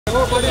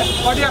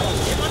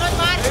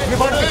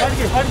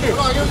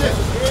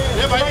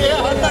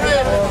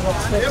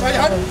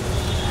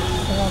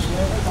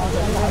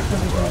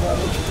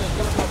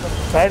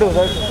Side हो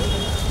side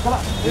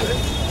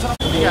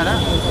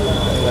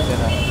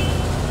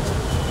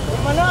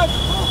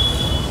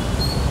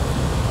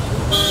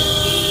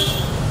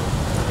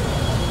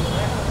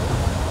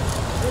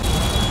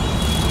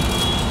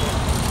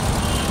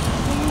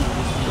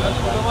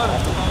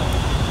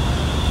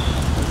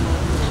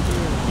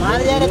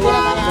मार जा रहे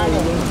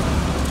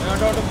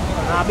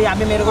अभी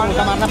अभी मेरे को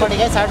उल्टा मारना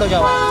पड़ेगा। साइड हो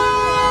जाओ।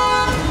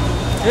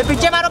 ये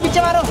पीछे मारो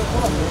पीछे मारो।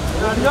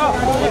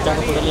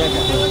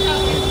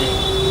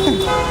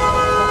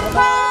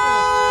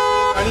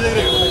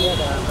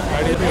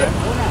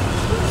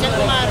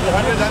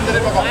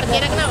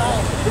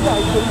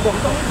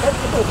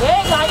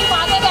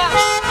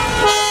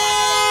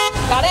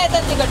 गाड़ी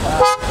आगे जा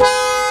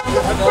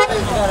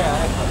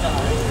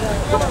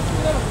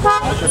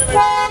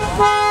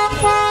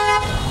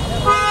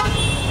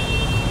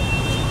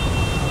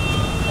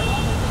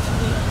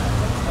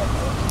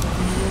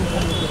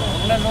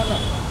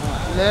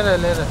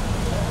ले रहे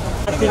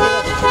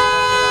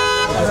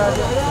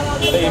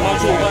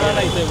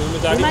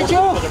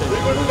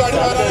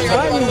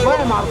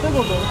मारते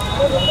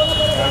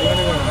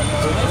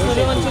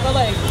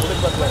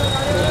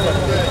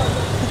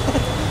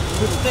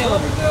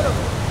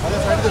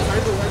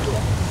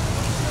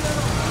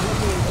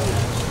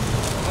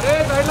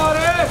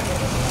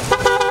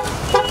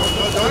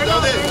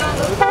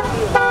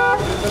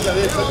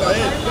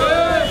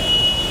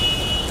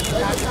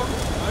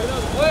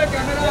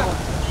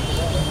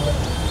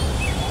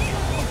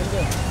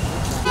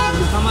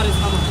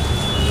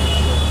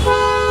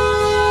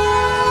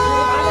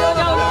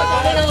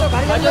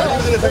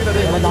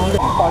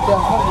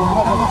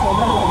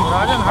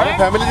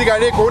फॅमिली ची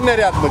गाडी कोण नाही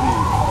रे आतमध्ये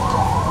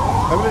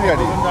फॅमिली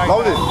गाडी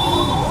जाऊ दे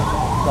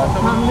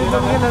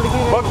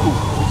बघ तू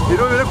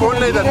हिरो हिरो कोण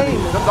नाही जात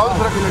जाऊ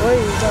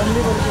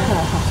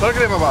सरक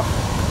रे बाबा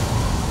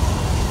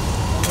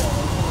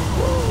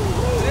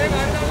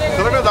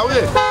सरक जाऊ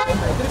दे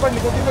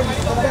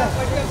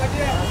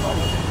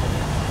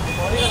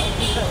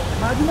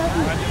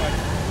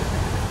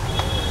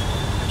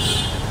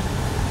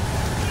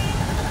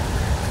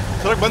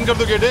सड़क बंद कर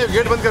दो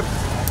गेट बंद कर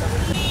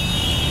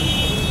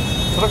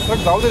सड़क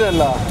जाऊ दे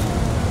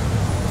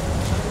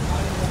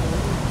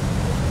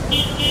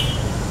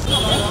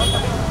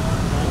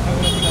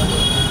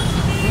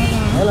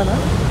याला ना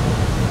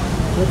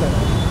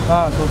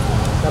हाँ तो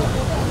चला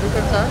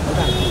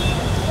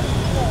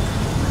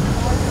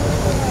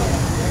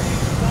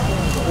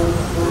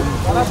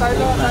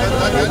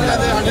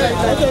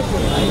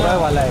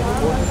वाला है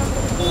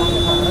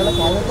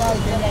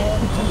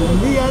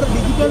यार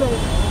डिजिटल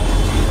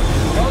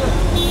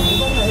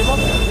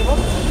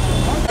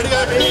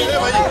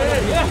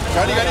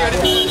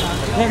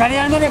है गाडी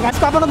आणणार आहे घास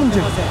कापा ना तुमचे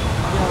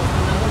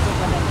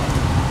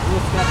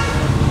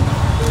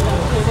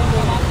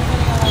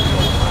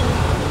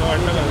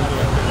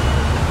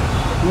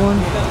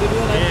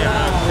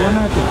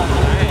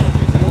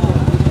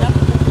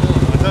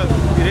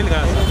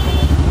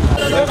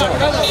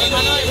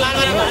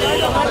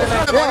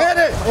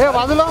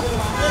बाजूला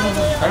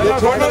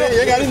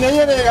ये गाड़ी नहीं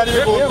है रे गाड़ी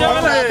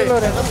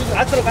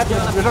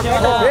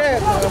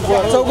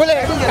चौगुले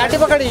काठी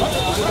पकड़ी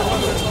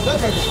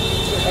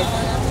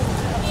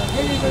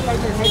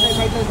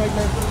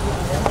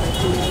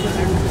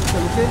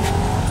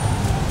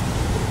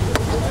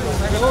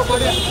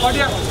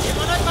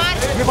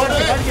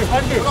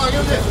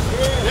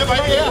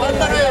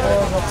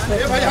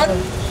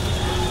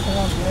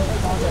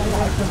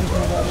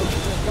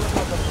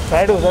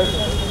साइड हो साइड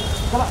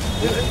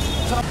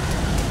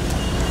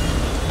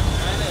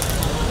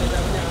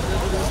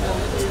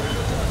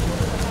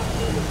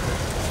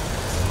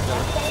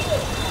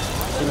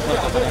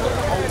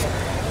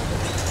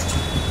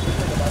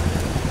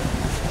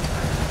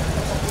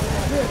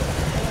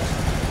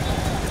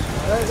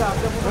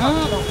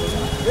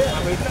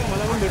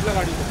भेटला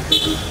गाडी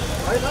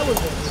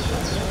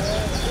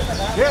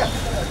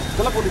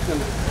चला पोलीस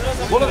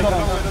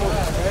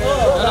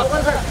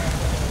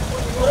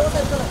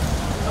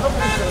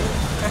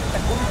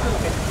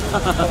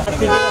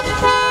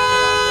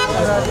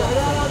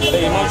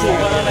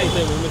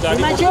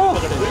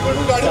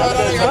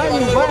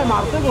बोला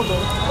मारते फोटो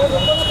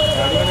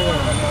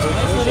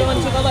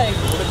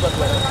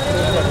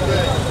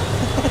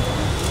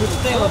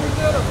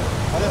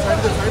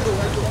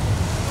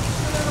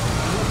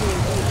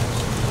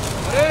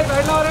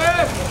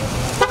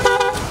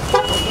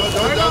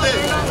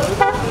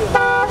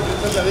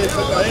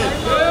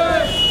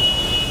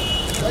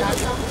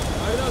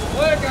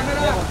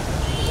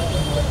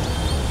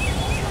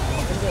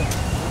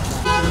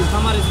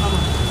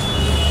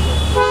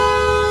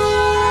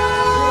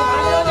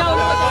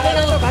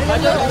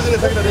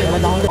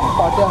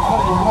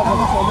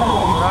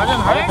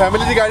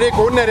फॅमिली ची गाडी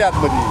कोण नाही रे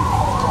आतमध्ये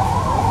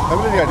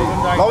फॅमिली गाडी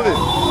जाऊ दे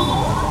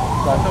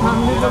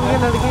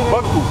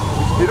बघ तू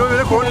हिरो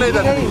मेरे कोण नाही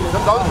जात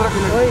जाऊ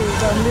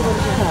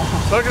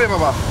सरक रे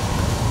बाबा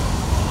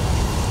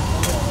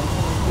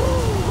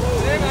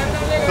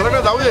सरक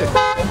जाऊ दे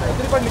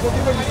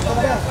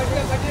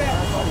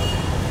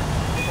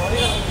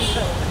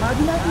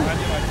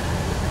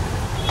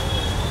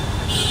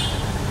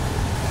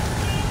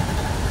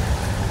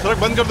सरक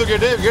बंद कर दो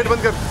गेट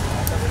बंद कर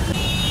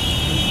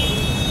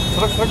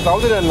सरक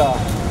जाऊ दे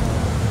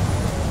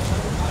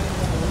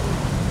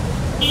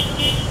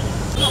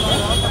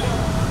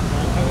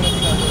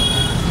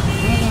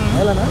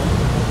याला ना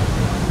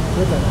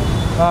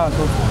हाँ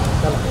तो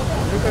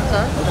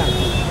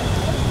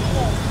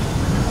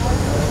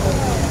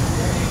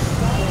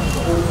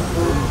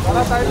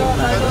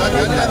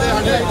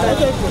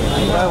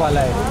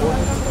वाला है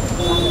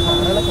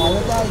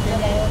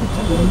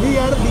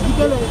यार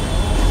डिजिटल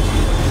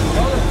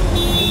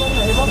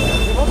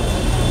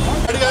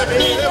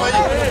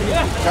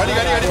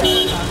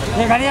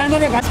है गाडी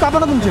आणणार आहे घास कापा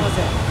ना तुमचे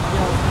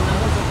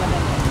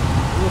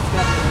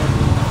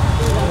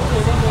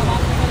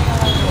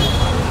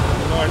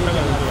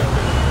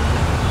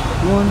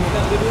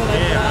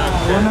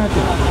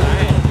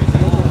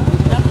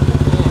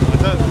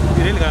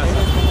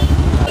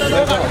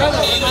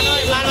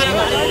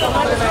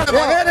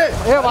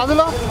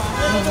बाजूला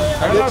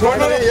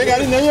ये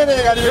गाड़ी नहीं है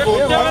रे गाड़ी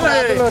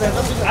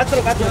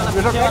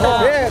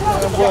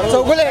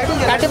चौगुले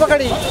काठी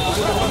पकडी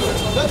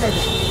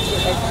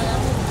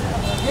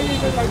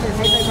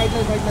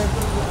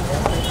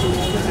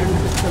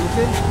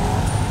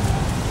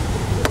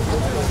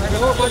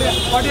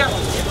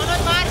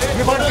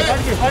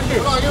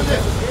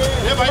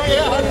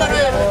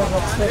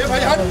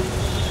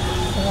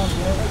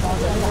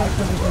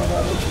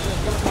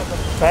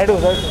साइड हो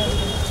साइड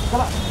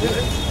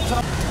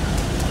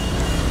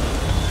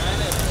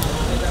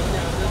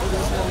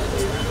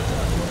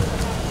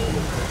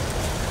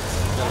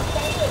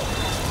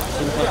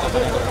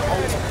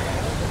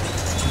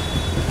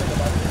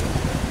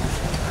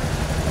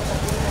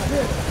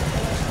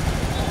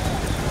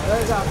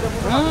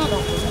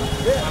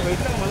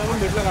मला पण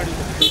भेटलं गाडी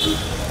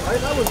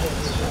काय बोलतो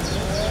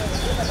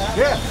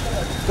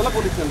चला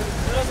पोलीस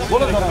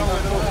बोला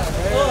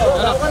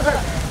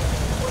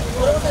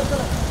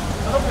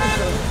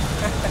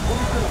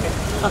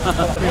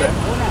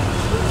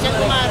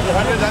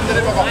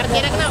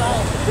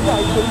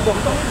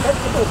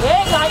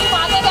गाडी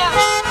मागे द्या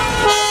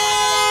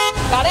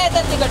गाड्या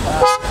येतात तिकट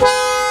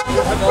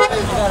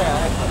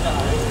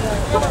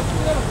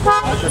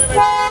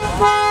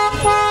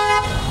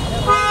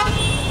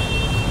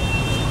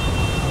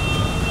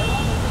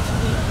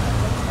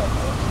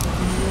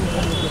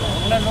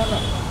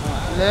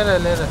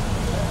ले रहे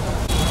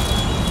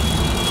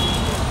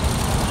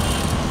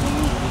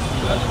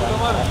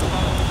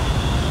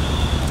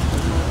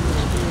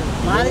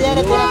मार जा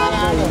रहे पूरा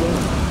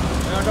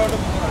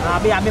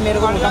अभी अभी मेरे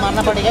को मुक्का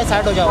मारना पड़ेगा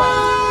साइड हो जाओ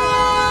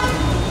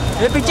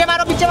ये पीछे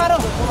मारो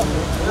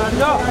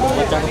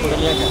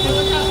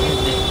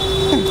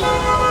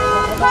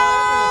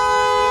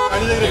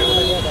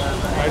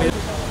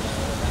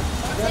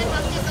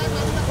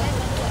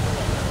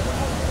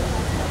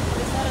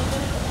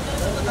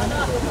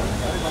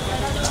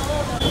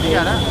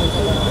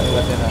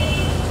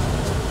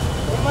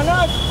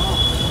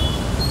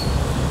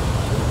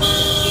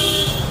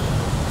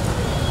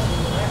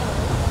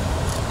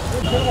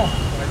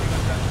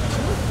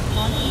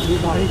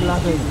भारी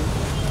क्लास है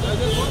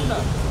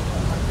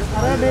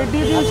अरे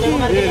बेटी थी उसकी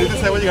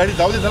साहेबाची गाडी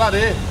जाऊ दे चला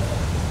रे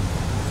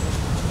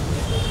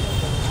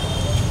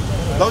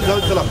जाऊ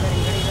चला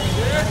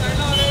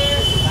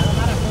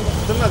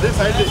चल ना दे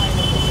साईड दे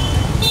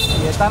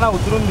येताना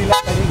उतरून दिला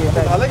तरी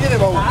घेता झालं की रे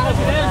भाऊ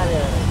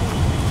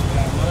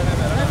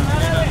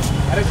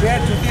अरे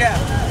शेट छुट्टिया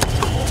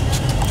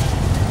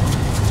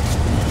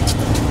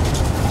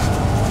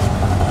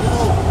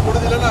पुढे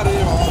दिलं ना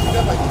रे भाऊ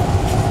काय पाहिजे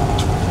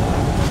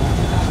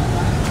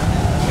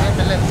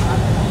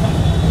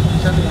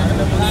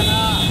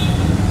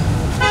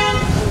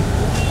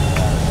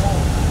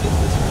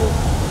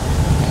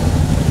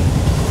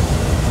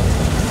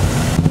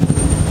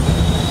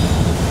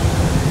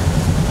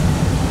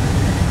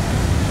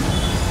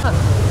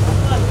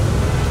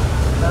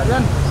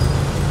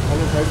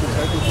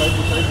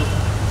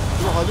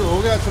हाजिर हो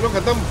गया चलो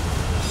खत्म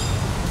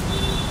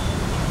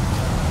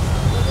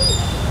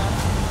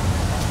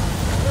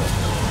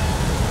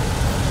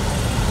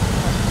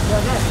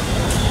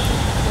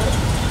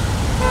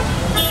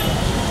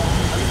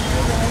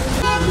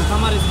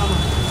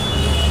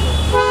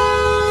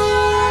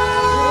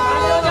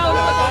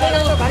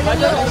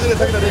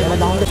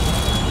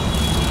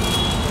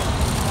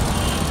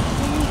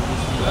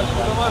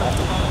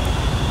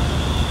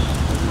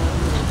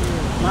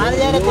मार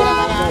जा रहे पूरा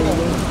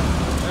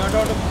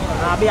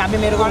अभी अभी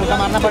मेरे को मुक्का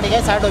मारना पड़ेगा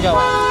साइड हो जाओ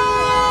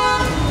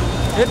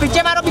ये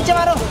पीछे मारो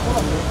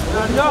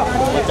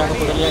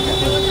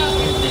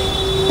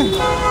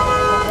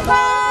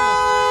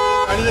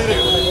गाड़ी देख रहे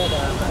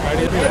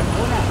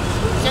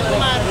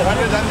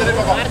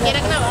मार के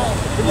रखना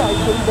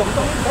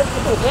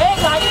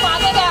गाडी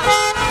मागे द्या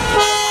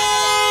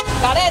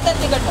गाड्या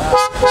येतात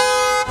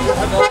तिकडनं.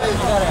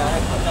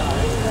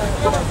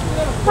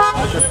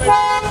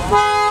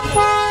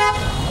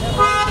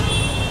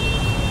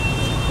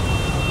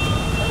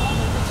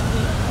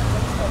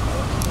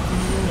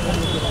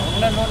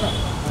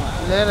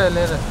 ले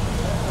रहे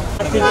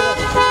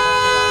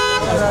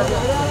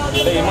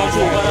हिमांशू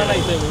उभा राहा ना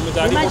इथे मी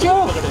गाडी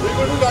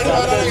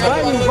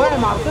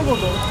मारते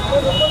फोटो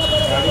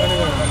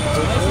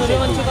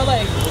सूर्यवंशी बाबा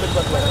आहे.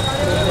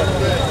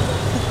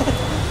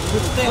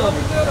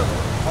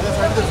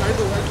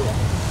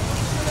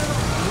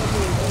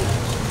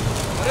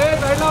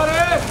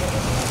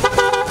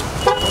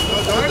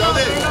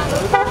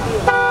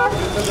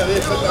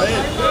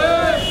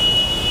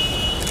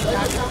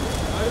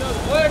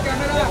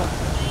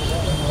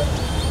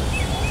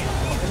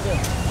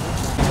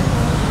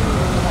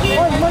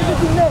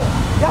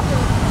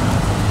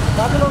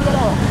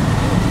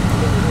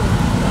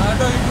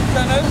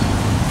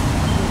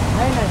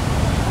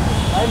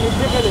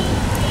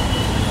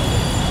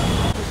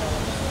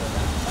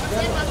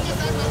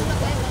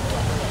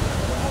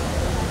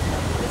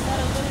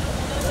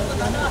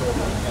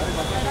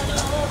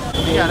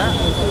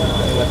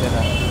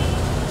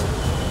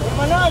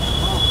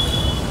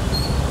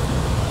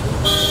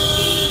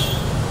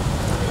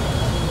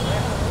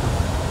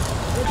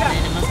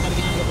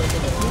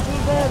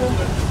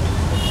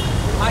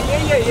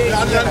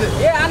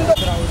 ये आन दो.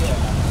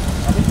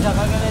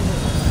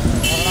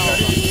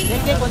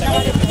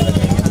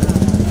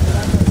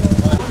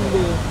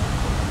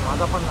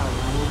 माझा पण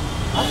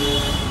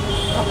नाही